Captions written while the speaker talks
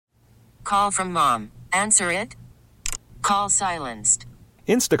Call from mom. Answer it. Call silenced.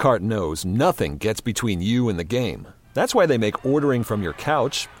 Instacart knows nothing gets between you and the game. That's why they make ordering from your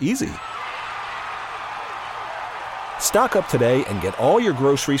couch easy. Stock up today and get all your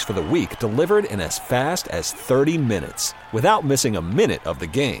groceries for the week delivered in as fast as 30 minutes without missing a minute of the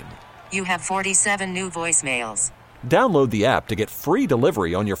game. You have 47 new voicemails. Download the app to get free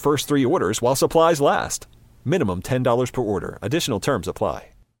delivery on your first 3 orders while supplies last. Minimum $10 per order. Additional terms apply.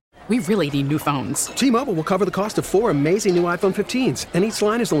 We really need new phones. T-Mobile will cover the cost of 4 amazing new iPhone 15s, and each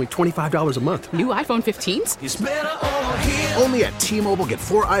line is only $25 a month. New iPhone 15s? It's better over here. Only at T-Mobile, get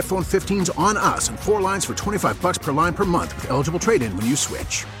 4 iPhone 15s on us and 4 lines for $25 per line per month with eligible trade-in when you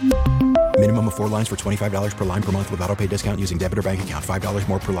switch. Minimum of 4 lines for $25 per line per month with autopay discount using debit or bank account. $5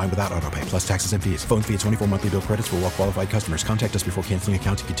 more per line without autopay, plus taxes and fees. Phone fee at 24 monthly bill credits for well-qualified customers. Contact us before canceling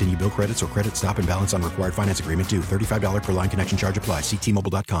account to continue bill credits or credit stop and balance on required finance agreement due. $35 per line connection charge applies. See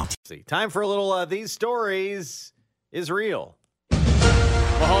T-Mobile.com. Time for a little These Stories is Real.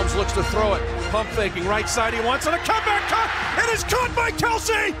 Mahomes looks to throw it. Pump faking right side. He wants it. A comeback cut. It is caught by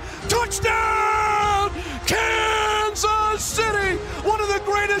Kelsey. Touchdown! Kansas City. One of the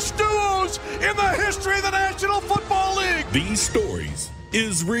greatest duos in the history of the National Football League. These Stories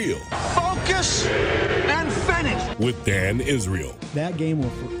is Real. Focus and finish. With Dan Israel. That game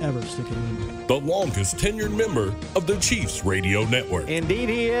will forever stick in memory. The longest tenured member of the Chiefs radio network. Indeed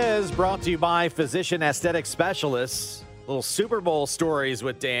he is. Brought to you by Physician Aesthetic Specialists. Little Super Bowl stories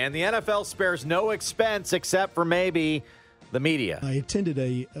with Dan. The NFL spares no expense except for maybe the media. I attended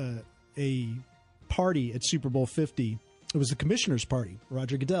a party at Super Bowl 50. It was the commissioner's party.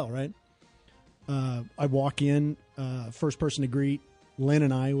 Roger Goodell, right? I walk in, first person to greet Len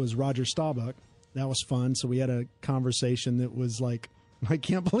and I was Roger Staubach. That was fun. So we had a conversation that was like, I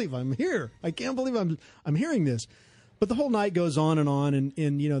can't believe I'm here. I can't believe I'm hearing this. But the whole night goes on,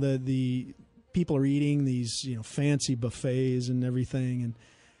 and you know, the people are eating these, you know, fancy buffets and everything. And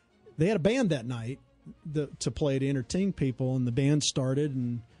they had a band that night to play to entertain people, and the band started,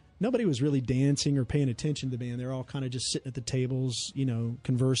 and nobody was really dancing or paying attention to the band. They're all kind of just sitting at the tables, you know,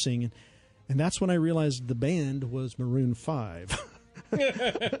 conversing. And that's when I realized the band was Maroon 5. They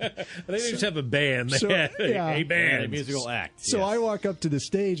didn't just have a band. They had a band. A musical act. So yes. I walk up to the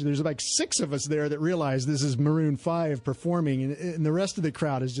stage, and there's like 6 of us there that realize this is Maroon 5 performing, and the rest of the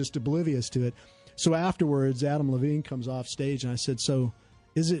crowd is just oblivious to it. So afterwards, Adam Levine comes off stage, and I said, so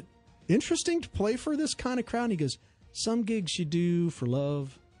is it interesting to play for this kind of crowd? And he goes, some gigs you do for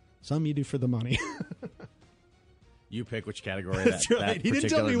love, some you do for the money. You pick which category That's that, right. that He didn't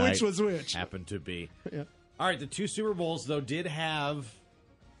tell me night which was which. happened to be. Yeah. All right, the 2 Super Bowls, though, did have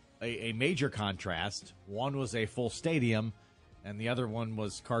a major contrast. One was a full stadium, and the other one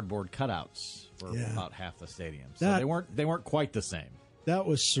was cardboard cutouts for about half the stadium. So they weren't quite the same. That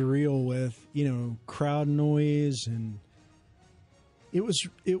was surreal with, you know, crowd noise, and it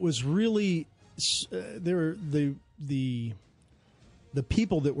was really the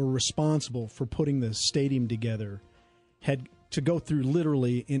people that were responsible for putting the stadium together had to go through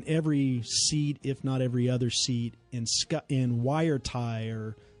literally in every seat, if not every other seat, in wire tie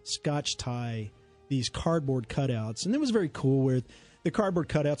or Scotch tie these cardboard cutouts. And it was very cool where the cardboard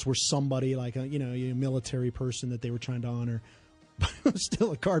cutouts were somebody like a military person that they were trying to honor, but it was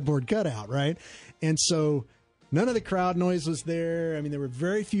still a cardboard cutout, right? And so none of the crowd noise was there. I mean, there were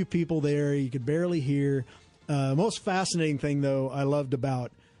very few people there. You could barely hear. Most fascinating thing, though, I loved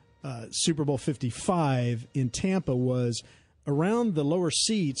about Super Bowl 55 in Tampa was around the lower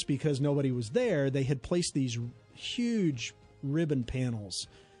seats, because nobody was there, they had placed these huge ribbon panels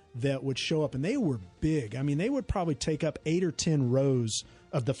that would show up, and they were big. I mean, they would probably take up 8 or 10 rows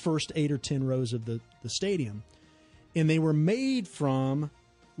of the first 8 or 10 rows of the stadium. And they were made from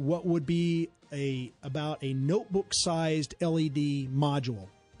what would be about a notebook-sized LED module.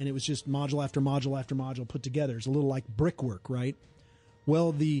 And it was just module after module after module put together. It's a little like brickwork, right?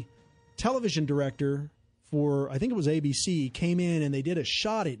 Well, the television director for, I think it was ABC, came in and they did a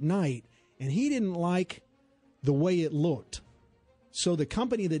shot at night, and he didn't like the way it looked. So the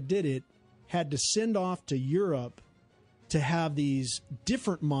company that did it had to send off to Europe to have these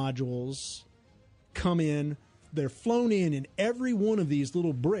different modules come in. They're flown in, and every one of these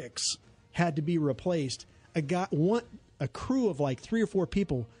little bricks had to be replaced. A crew of like 3 or 4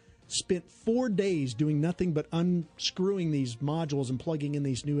 people spent 4 days doing nothing but unscrewing these modules and plugging in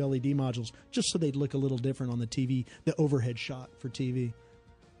these new LED modules just so they'd look a little different on the TV, the overhead shot for TV.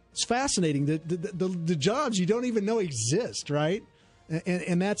 It's fascinating. The jobs you don't even know exist, right?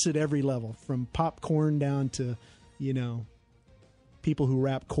 And that's at every level, from popcorn down to, you know, people who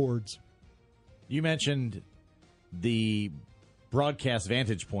wrap cords. You mentioned the broadcast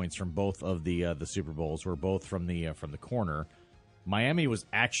vantage points from both of the Super Bowls were both from the corner. Miami was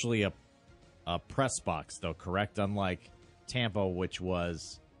actually a press box, though, correct? Unlike Tampa, which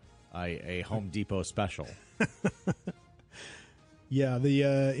was a Home Depot special. Yeah,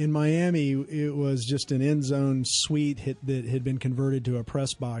 in Miami, it was just an end zone suite that had been converted to a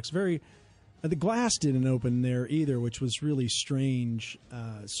press box. The glass didn't open there either, which was really strange.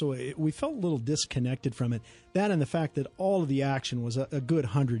 So we felt a little disconnected from it. That and the fact that all of the action was a good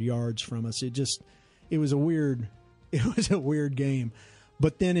 100 yards from us. It was a weird game.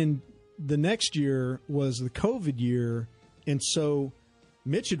 But then in the next year was the COVID year, and so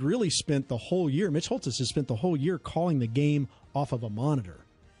Mitch had really spent the whole year. Mitch Holthus has spent the whole year calling the game off of a monitor,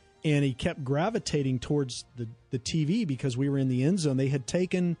 and he kept gravitating towards the TV because we were in the end zone. They had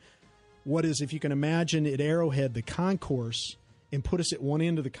taken what is, if you can imagine, at Arrowhead, the concourse, and put us at one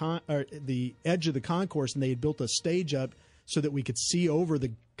end of the edge of the concourse, and they had built a stage up so that we could see over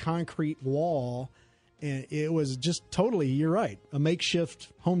the concrete wall, and it was just totally, you're right, a makeshift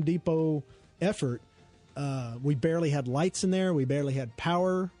Home Depot effort. We barely had lights in there. We barely had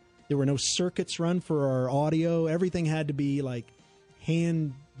power. There were no circuits run for our audio. Everything had to be like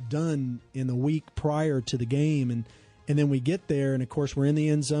hand done in the week prior to the game. And then we get there, and of course we're in the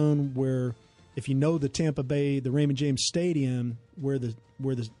end zone where, if you know the Tampa Bay, the Raymond James Stadium, where the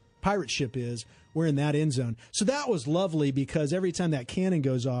pirate ship is, we're in that end zone. So that was lovely because every time that cannon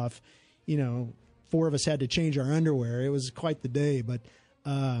goes off, four of us had to change our underwear. It was quite the day. But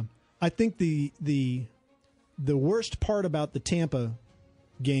I think the worst part about the Tampa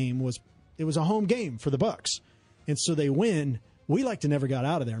game was it was a home game for the Bucs, and so they win. We like to never got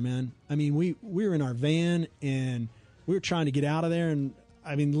out of there, man. I mean, we were in our van and we were trying to get out of there, and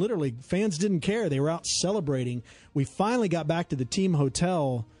I mean, literally, fans didn't care. They were out celebrating. We finally got back to the team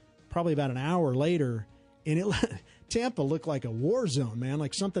hotel probably about an hour later, and Tampa looked like a war zone, man.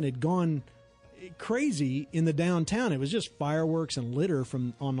 Like something had gone crazy in the downtown. It was just fireworks and litter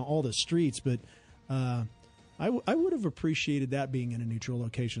on all the streets, but I would have appreciated that being in a neutral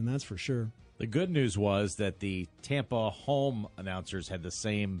location, that's for sure. The good news was that the Tampa home announcers had the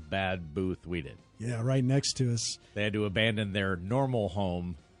same bad booth we did. Yeah, right next to us. They had to abandon their normal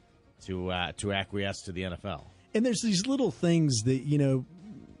home to acquiesce to the NFL. And there's these little things that,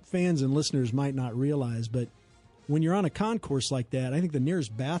 fans and listeners might not realize, but when you're on a concourse like that, I think the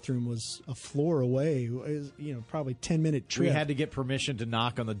nearest bathroom was a floor away. It was, probably 10-minute trip. We had to get permission to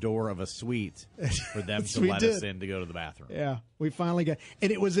knock on the door of a suite for them to let us in to go to the bathroom. Yeah, we finally got,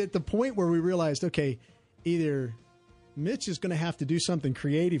 and it was at the point where we realized, okay, either Mitch is going to have to do something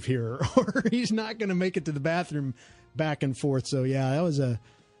creative here, or he's not going to make it to the bathroom back and forth. So yeah, that was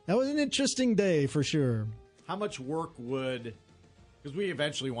an interesting day for sure. How much work would? Because we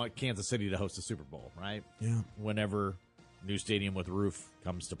eventually want Kansas City to host a Super Bowl, right? Yeah. Whenever new stadium with roof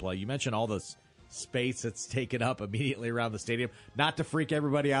comes to play. You mentioned all this space that's taken up immediately around the stadium. Not to freak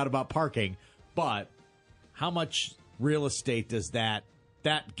everybody out about parking, but how much real estate does that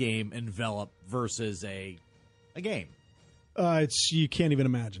game envelop versus a game? You can't even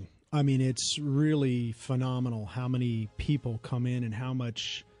imagine. I mean, it's really phenomenal how many people come in and how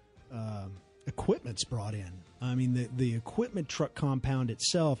much equipment's brought in. I mean, the equipment truck compound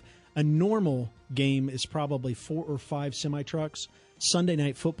itself, a normal game is probably 4 or 5 semi-trucks. Sunday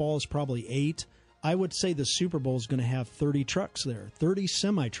Night Football is probably 8. I would say the Super Bowl is going to have 30 trucks there, 30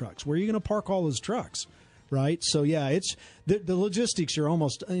 semi-trucks. Where are you going to park all those trucks, right? So, yeah, it's the logistics are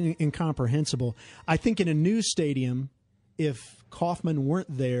almost incomprehensible. I think in a new stadium, if Kauffman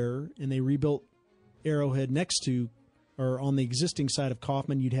weren't there and they rebuilt Arrowhead next to or on the existing side of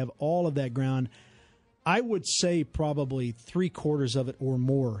Kauffman, you'd have all of that ground. I would say probably 3/4 of it or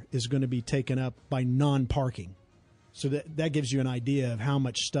more is going to be taken up by non-parking. So that gives you an idea of how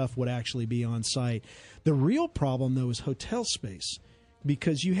much stuff would actually be on site. The real problem, though, is hotel space,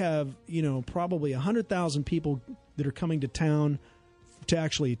 because you have, probably 100,000 people that are coming to town to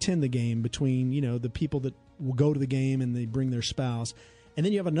actually attend the game between, the people that will go to the game and they bring their spouse. And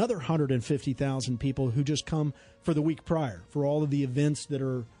then you have another 150,000 people who just come for the week prior for all of the events that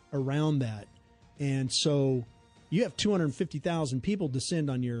are around that. And so you have 250,000 people descend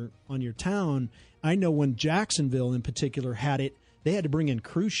on your town. I know when Jacksonville in particular had it, they had to bring in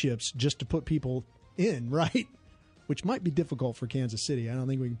cruise ships just to put people in, right? Which might be difficult for Kansas City. I don't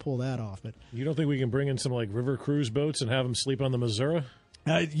think we can pull that off. But you don't think we can bring in some river cruise boats and have them sleep on the Missouri?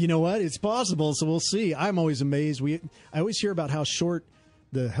 You know what? It's possible, so we'll see. I'm always amazed. I always hear about how short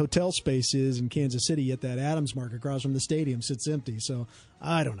the hotel space is in Kansas City, yet that Adams Mark across from the stadium sits empty. So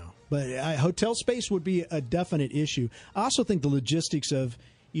I don't know. But hotel space would be a definite issue. I also think the logistics of,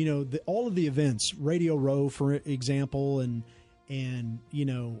 all of the events, Radio Row, for example, and and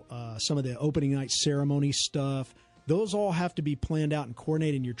some of the opening night ceremony stuff. Those all have to be planned out and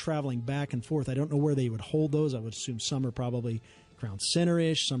coordinated, and you're traveling back and forth. I don't know where they would hold those. I would assume some are probably Crown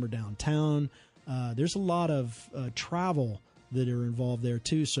Center-ish, some are downtown. There's a lot of travel that are involved there,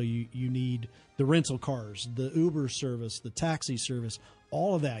 too. So you need the rental cars, the Uber service, the taxi service.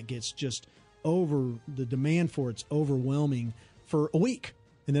 All of that gets just the demand for it's overwhelming for a week,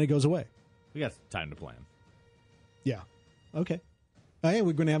 and then it goes away. We got time to plan. Yeah. Okay. Hey,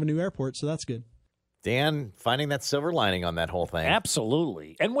 we're going to have a new airport, so that's good. Dan, finding that silver lining on that whole thing.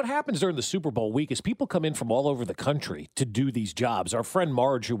 Absolutely. And what happens during the Super Bowl week is people come in from all over the country to do these jobs. Our friend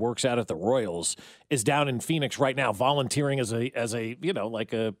Marge, who works out at the Royals, is down in Phoenix right now volunteering as a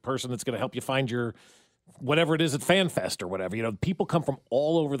like a person that's going to help you find your whatever it is at FanFest or whatever. People come from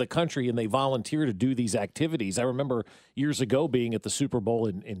all over the country and they volunteer to do these activities. I remember years ago being at the Super Bowl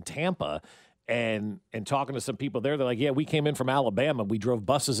in Tampa and talking to some people there. They're like, yeah, we came in from Alabama. We drove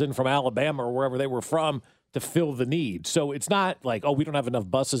buses in from Alabama or wherever they were from to fill the need. So it's not like, oh, we don't have enough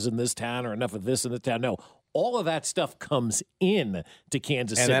buses in this town or enough of this in the town. No, all of that stuff comes in to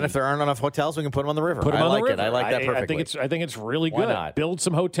Kansas City. And then if there aren't enough hotels, we can put them on the river. I like that perfectly. I think it's really good. Why not? Build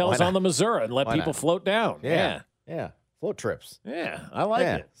some hotels on the Missouri and let Why people not? float down. Yeah. Float trips. Yeah, I like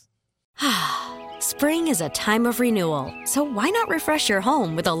it. Spring is a time of renewal, so why not refresh your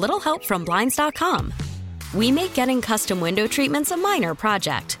home with a little help from Blinds.com? We make getting custom window treatments a minor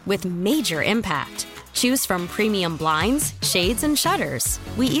project with major impact. Choose from premium blinds, shades, and shutters.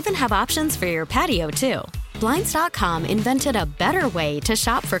 We even have options for your patio, too. Blinds.com invented a better way to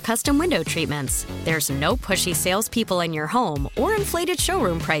shop for custom window treatments. There's no pushy salespeople in your home or inflated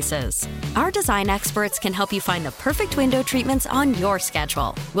showroom prices. Our design experts can help you find the perfect window treatments on your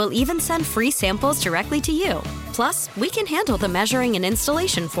schedule. We'll even send free samples directly to you. Plus, we can handle the measuring and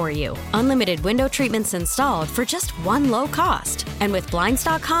installation for you. Unlimited window treatments installed for just one low cost. And with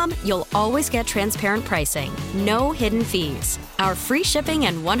Blinds.com, you'll always get transparent pricing. No hidden fees. Our free shipping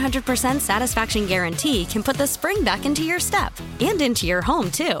and 100% satisfaction guarantee can put the spring back into your step and into your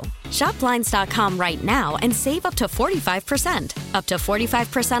home, too. Shop Blinds.com right now and save up to 45%. Up to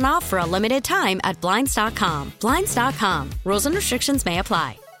 45% off for a limited time at Blinds.com. Blinds.com. Rules and restrictions may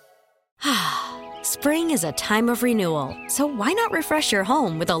apply. Spring is a time of renewal, so why not refresh your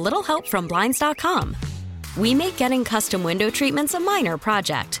home with a little help from Blinds.com? We make getting custom window treatments a minor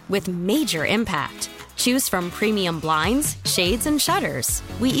project with major impact. Choose from premium blinds, shades, and shutters.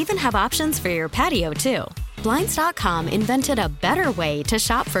 We even have options for your patio, too. Blinds.com invented a better way to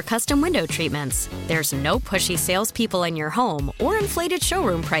shop for custom window treatments. There's no pushy salespeople in your home or inflated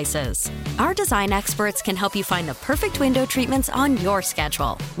showroom prices. Our design experts can help you find the perfect window treatments on your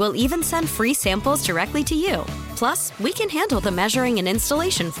schedule. We'll even send free samples directly to you. Plus, we can handle the measuring and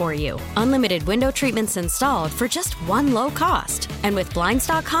installation for you. Unlimited window treatments installed for just one low cost. And with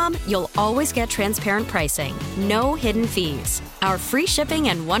Blinds.com, you'll always get transparent pricing. No hidden fees. Our free shipping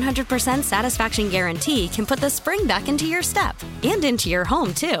and 100% satisfaction guarantee can put the spring back into your step and into your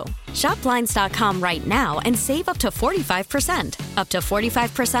home, too. Shop Blinds.com right now and save up to 45%. Up to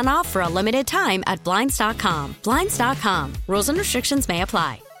 45% off for a limited time at Blinds.com. Blinds.com. Rules and restrictions may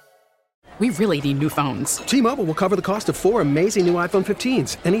apply. We really need new phones. T-Mobile will cover the cost of 4 amazing new iPhone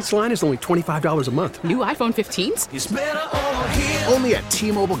 15s, and each line is only $25 a month. New iPhone 15s? It's better over here. Only at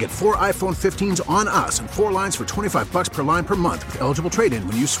T-Mobile, get 4 iPhone 15s on us and 4 lines for $25 per line per month with eligible trade-in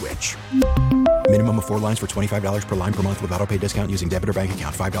when you switch. Minimum of 4 lines for $25 per line per month with autopay discount using debit or bank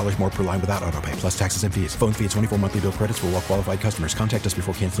account. $5 more per line without autopay, plus taxes and fees. Phone fee at 24 monthly bill credits for well-qualified customers. Contact us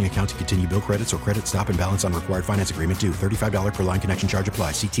before canceling account to continue bill credits or credit stop and balance on required finance agreement due. $35 per line connection charge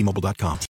applies. See T-Mobile.com.